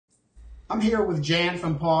I'm here with Jan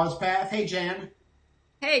from Paws Path. Hey, Jan.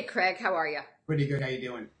 Hey Craig, how are you? Pretty good. How you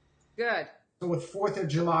doing? Good. So with 4th of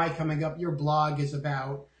July coming up, your blog is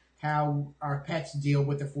about how our pets deal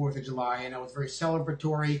with the 4th of July. I know it's very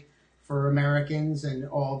celebratory for Americans and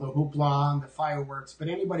all the hoopla and the fireworks, but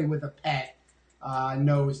anybody with a pet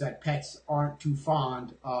knows that pets aren't too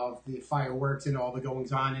fond of the fireworks and all the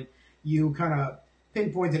goings on. And you kind of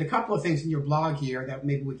pinpointed a couple of things in your blog here that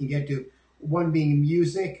maybe we can get to. One being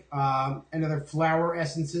music, another flower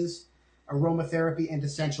essences, aromatherapy, and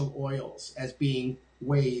essential oils as being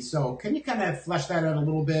ways. So can you kind of flesh that out a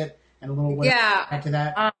little bit and a little way Yeah. back to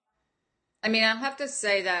that? I'll have to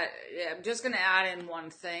say that I'm just going to add in one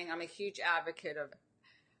thing. I'm a huge advocate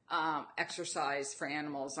of exercise for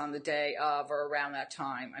animals on the day of or around that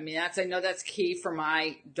time. I know that's key for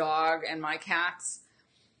my dog and my cats.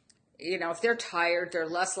 If they're tired, they're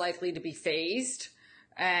less likely to be phased.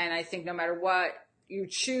 And I think no matter what you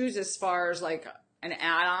choose as far as like an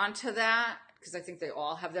add-on to that, because I think they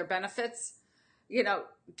all have their benefits,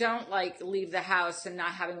 don't like leave the house and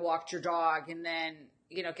not having walked your dog and then,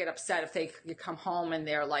 get upset if you come home and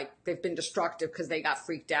they're like, they've been destructive because they got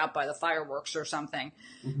freaked out by the fireworks or something,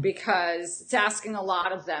 because it's asking a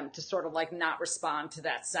lot of them to sort of like not respond to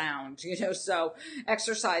that sound, so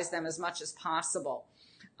exercise them as much as possible.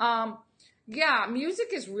 Yeah, music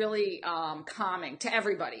is really calming to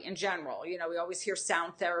everybody in general. We always hear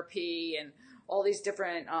sound therapy and all these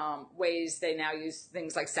different ways they now use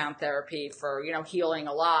things like sound therapy for, healing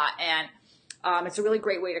a lot. And it's a really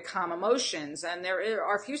great way to calm emotions. And there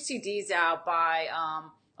are a few CDs out by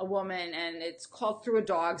a woman, and it's called Through a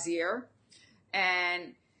Dog's Ear.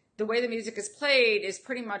 And the way the music is played is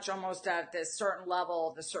pretty much almost at this certain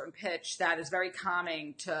level, this certain pitch that is very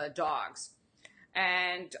calming to dogs.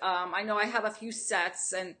 And I know I have a few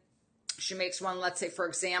sets, and she makes one, let's say, for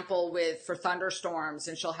example, for thunderstorms,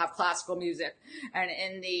 and she'll have classical music. And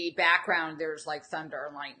in the background, there's like thunder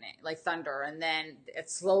and lightning, like thunder. And then it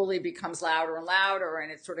slowly becomes louder and louder,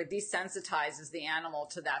 and it sort of desensitizes the animal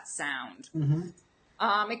to that sound.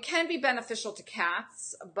 It can be beneficial to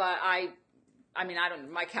cats, but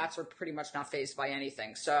my cats are pretty much not fazed by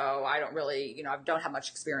anything. So I don't really, I don't have much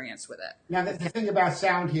experience with it. Now, the thing about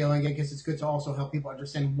sound healing, I guess it's good to also help people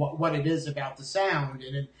understand what it is about the sound.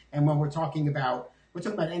 And when we're talking about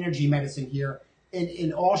energy medicine here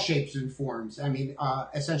in all shapes and forms.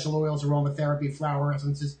 Essential oils, aromatherapy, flower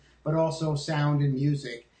essences, but also sound and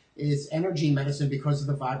music is energy medicine because of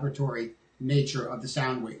the vibratory nature of the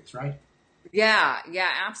sound waves, right? Yeah,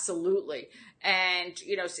 absolutely. And,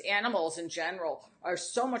 animals in general are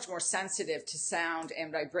so much more sensitive to sound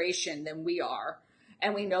and vibration than we are.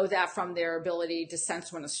 And we know that from their ability to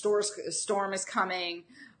sense when a storm is coming,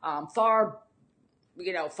 far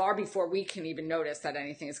before we can even notice that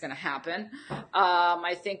anything is going to happen.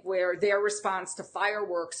 I think where their response to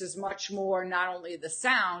fireworks is much more not only the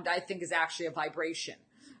sound, I think is actually a vibration.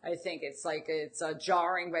 I think it's a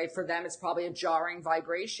jarring, right? For them, it's probably a jarring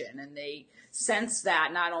vibration, and they sense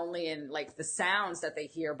that not only in like the sounds that they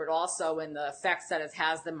hear, but also in the effects that it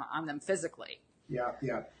has on them physically. Yeah,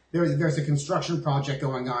 yeah. There's a construction project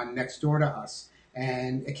going on next door to us,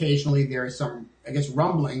 and occasionally there's some, I guess,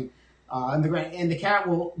 rumbling in the ground, and the cat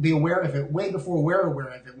will be aware of it way before we're aware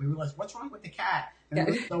of it. We realize, what's wrong with the cat? And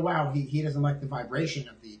we go, wow, he doesn't like the vibration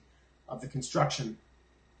of the construction.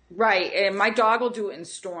 Right, and my dog will do it in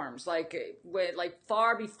storms, like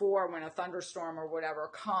far before when a thunderstorm or whatever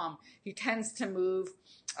come. He tends to move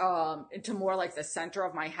into more like the center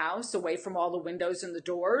of my house, away from all the windows and the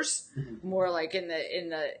doors, more like in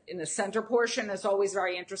the center portion. It's always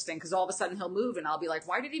very interesting because all of a sudden he'll move, and I'll be like,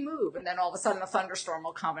 "Why did he move?" And then all of a sudden a thunderstorm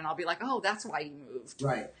will come, and I'll be like, "Oh, that's why he moved."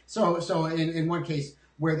 Right. So in one case,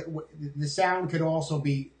 where the sound could also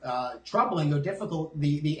be troubling or difficult.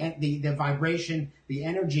 The vibration, the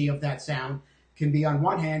energy of that sound can be on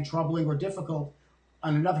one hand troubling or difficult.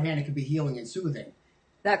 On another hand, it can be healing and soothing.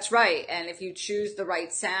 That's right. And if you choose the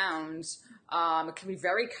right sounds, it can be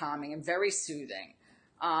very calming and very soothing,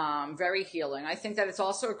 very healing. I think that it's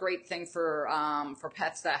also a great thing for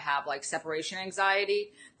pets that have like separation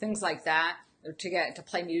anxiety, things like that. To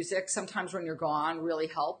play music sometimes when you're gone really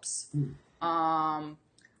helps.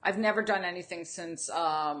 I've never done anything since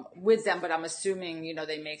with them, but I'm assuming,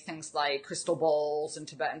 they make things like crystal bowls and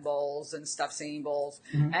Tibetan bowls and stuffed singing bowls.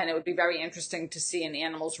 And it would be very interesting to see an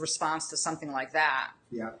animal's response to something like that.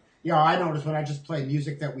 Yeah. Yeah, I notice when I just play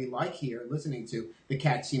music that we like here, listening to, the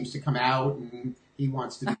cat seems to come out and he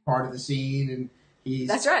wants to be part of the scene, and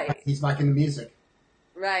That's right. He's liking the music.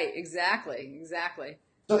 Right, exactly.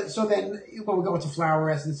 So then when we go into flower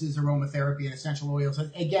essences, aromatherapy, and essential oils,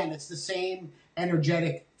 again, it's the same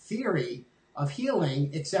energetic theory of healing,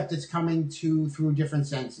 except it's coming to through different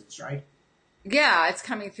senses, right? Yeah, it's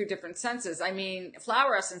coming through different senses. I mean,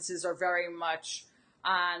 flower essences are very much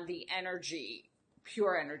on the energy,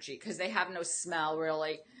 pure energy, because they have no smell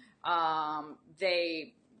really.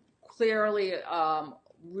 They clearly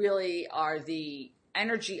really are the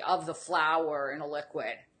energy of the flower in a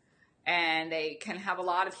liquid, and they can have a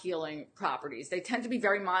lot of healing properties. They tend to be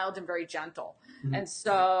very mild and very gentle. Mm-hmm. And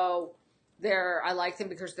so I like them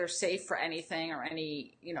because they're safe for anything or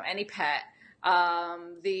any pet.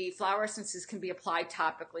 The flower essences can be applied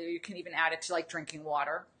topically, or you can even add it to like drinking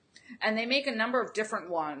water. And they make a number of different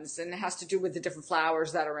ones, and it has to do with the different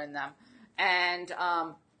flowers that are in them. And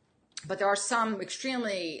but there are some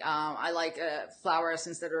extremely, I like flower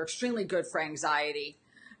essence that are extremely good for anxiety,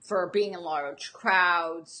 for being in large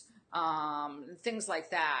crowds, things like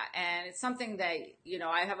that. And it's something that,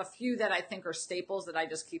 I have a few that I think are staples that I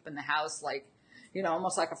just keep in the house, like,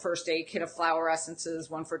 almost like a first aid kit of flower essences,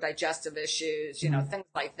 one for digestive issues, things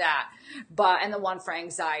like that. And the one for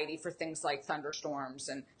anxiety, for things like thunderstorms,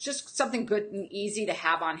 and just something good and easy to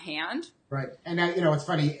have on hand. Right. And now, it's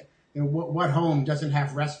funny, what home doesn't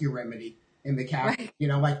have rescue remedy in the cabinet?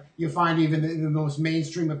 Right. Like you find even in the most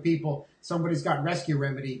mainstream of people, somebody's got rescue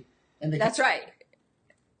remedy in the That's right.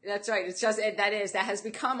 That's right. It's just, that has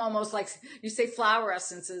become almost like, you say flower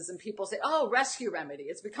essences and people say, oh, rescue remedy.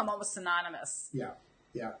 It's become almost synonymous. Yeah.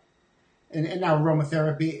 Yeah. And now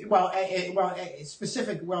aromatherapy,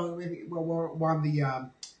 specific, we're on the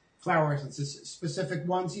flower essences, specific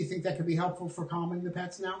ones you think that could be helpful for calming the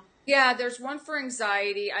pets now? Yeah, there's one for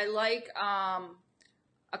anxiety. I like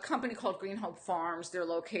a company called Green Hope Farms. They're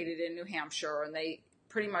located in New Hampshire, and they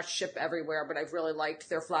pretty much ship everywhere, but I've really liked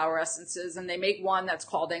their flower essences. And they make one that's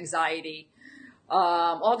called anxiety,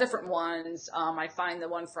 all different ones. I find the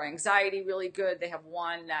one for anxiety really good. They have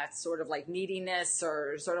one that's sort of like neediness,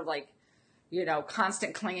 or sort of like,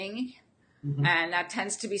 constant clinging. Mm-hmm. And that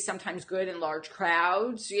tends to be sometimes good in large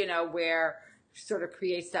crowds, where sort of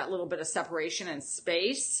creates that little bit of separation and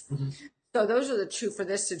space. Mm-hmm. So those are the two for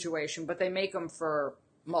this situation, but they make them for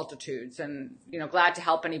multitudes, and glad to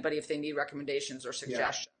help anybody if they need recommendations or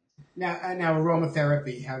suggestions. Yeah. Now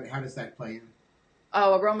aromatherapy, how does that play in?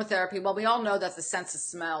 Oh, aromatherapy. Well, we all know that the sense of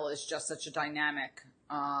smell is just such a dynamic,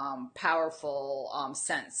 powerful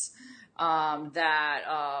sense.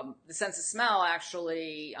 That the sense of smell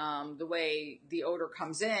actually, the way the odor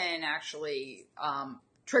comes in actually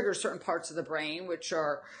triggers certain parts of the brain, which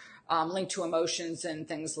are linked to emotions and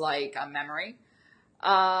things like memory.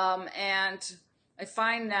 And I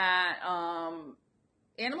find that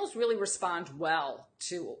animals really respond well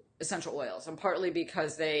to essential oils, and partly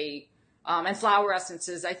because they, and flower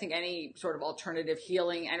essences, I think any sort of alternative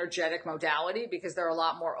healing energetic modality, because they're a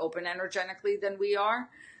lot more open energetically than we are.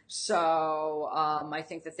 So I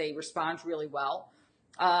think that they respond really well.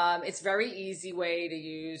 It's a very easy way to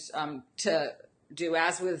use, to do,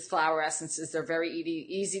 as with flower essences, they're very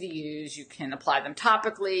easy to use. You can apply them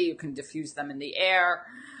topically, you can diffuse them in the air.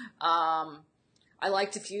 I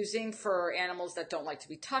like diffusing for animals that don't like to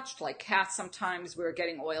be touched, like cats. Sometimes we're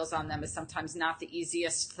getting oils on them is sometimes not the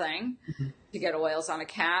easiest thing to get oils on a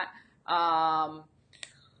cat.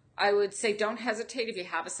 I would say don't hesitate if you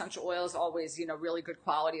have essential oils. Always, really good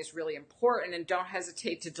quality is really important, and don't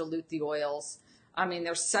hesitate to dilute the oils. I mean,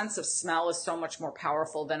 their sense of smell is so much more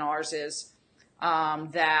powerful than ours is.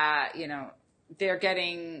 That they're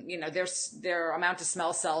getting, their amount of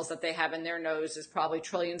smell cells that they have in their nose is probably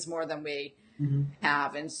trillions more than we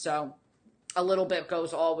have, and so a little bit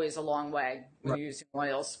goes always a long way when you're using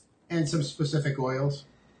oils. And some specific oils.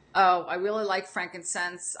 Oh, I really like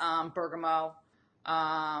frankincense, bergamot.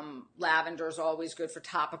 Lavender is always good for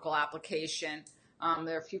topical application.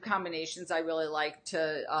 There are a few combinations I really like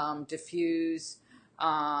to diffuse.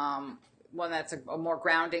 One that's a more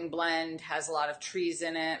grounding blend, has a lot of trees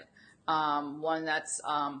in it. One that's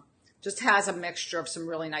just has a mixture of some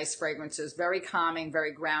really nice fragrances, very calming,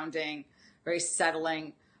 very grounding, very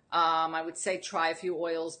settling. I would say try a few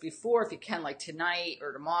oils before, if you can, like tonight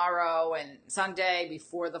or tomorrow and Sunday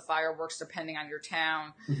before the fireworks, depending on your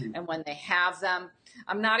town and when they have them.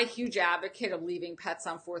 I'm not a huge advocate of leaving pets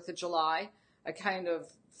on 4th of July. I kind of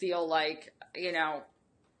feel like,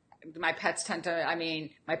 my pets tend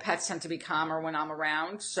to be calmer when I'm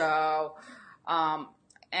around. So,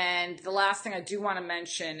 and the last thing I do want to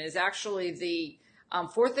mention is actually the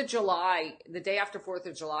 4th of July, the day after 4th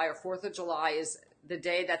of July, or 4th of July is the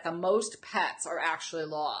day that the most pets are actually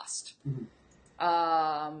lost.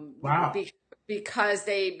 Wow. Because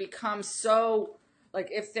they become so, like,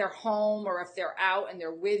 if they're home or if they're out and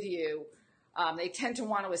they're with you, they tend to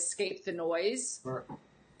want to escape the noise. Sure.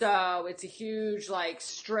 So it's a huge like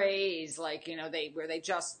strays, like, where they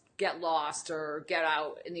just get lost or get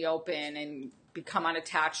out in the open and become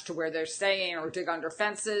unattached to where they're staying or dig under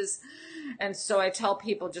fences. And so I tell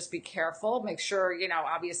people just be careful, make sure,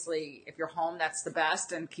 obviously if you're home, that's the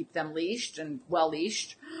best, and keep them leashed and well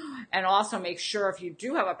leashed. And also make sure if you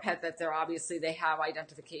do have a pet that they have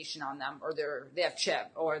identification on them, or they have chip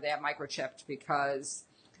or they have microchipped, because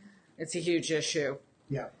it's a huge issue.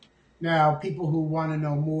 Yeah. Now, people who want to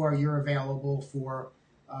know more, you're available for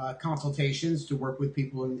consultations to work with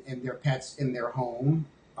people and their pets in their home.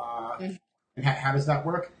 And how does that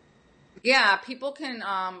work? Yeah, people can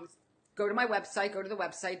go to my website, go to the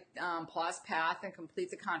website, Paws Path, and complete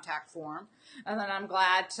the contact form. And then I'm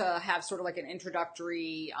glad to have sort of like an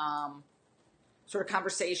introductory sort of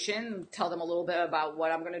conversation, tell them a little bit about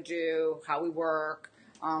what I'm going to do, how we work.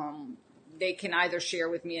 They can either share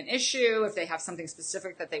with me an issue if they have something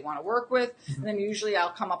specific that they want to work with. And then usually I'll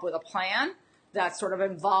come up with a plan that sort of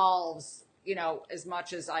involves, as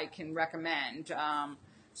much as I can recommend.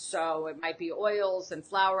 So it might be oils and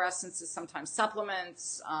flower essences, sometimes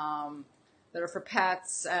supplements that are for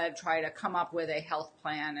pets. Try to come up with a health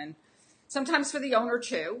plan, and sometimes for the owner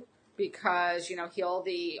too, because, heal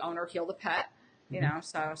the owner, heal the pet,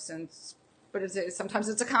 so sometimes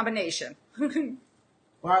it's a combination.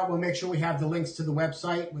 All right, we'll make sure we have the links to the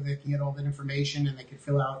website where they can get all that information, and they can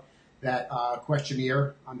fill out that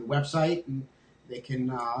questionnaire on the website, and they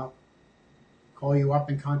can call you up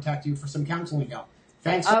and contact you for some counseling help.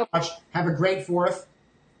 Thanks so much. Have a great 4th.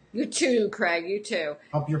 You too, Craig. You too.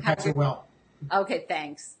 Hope your pets are well. Okay,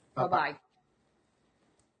 thanks. Bye-bye.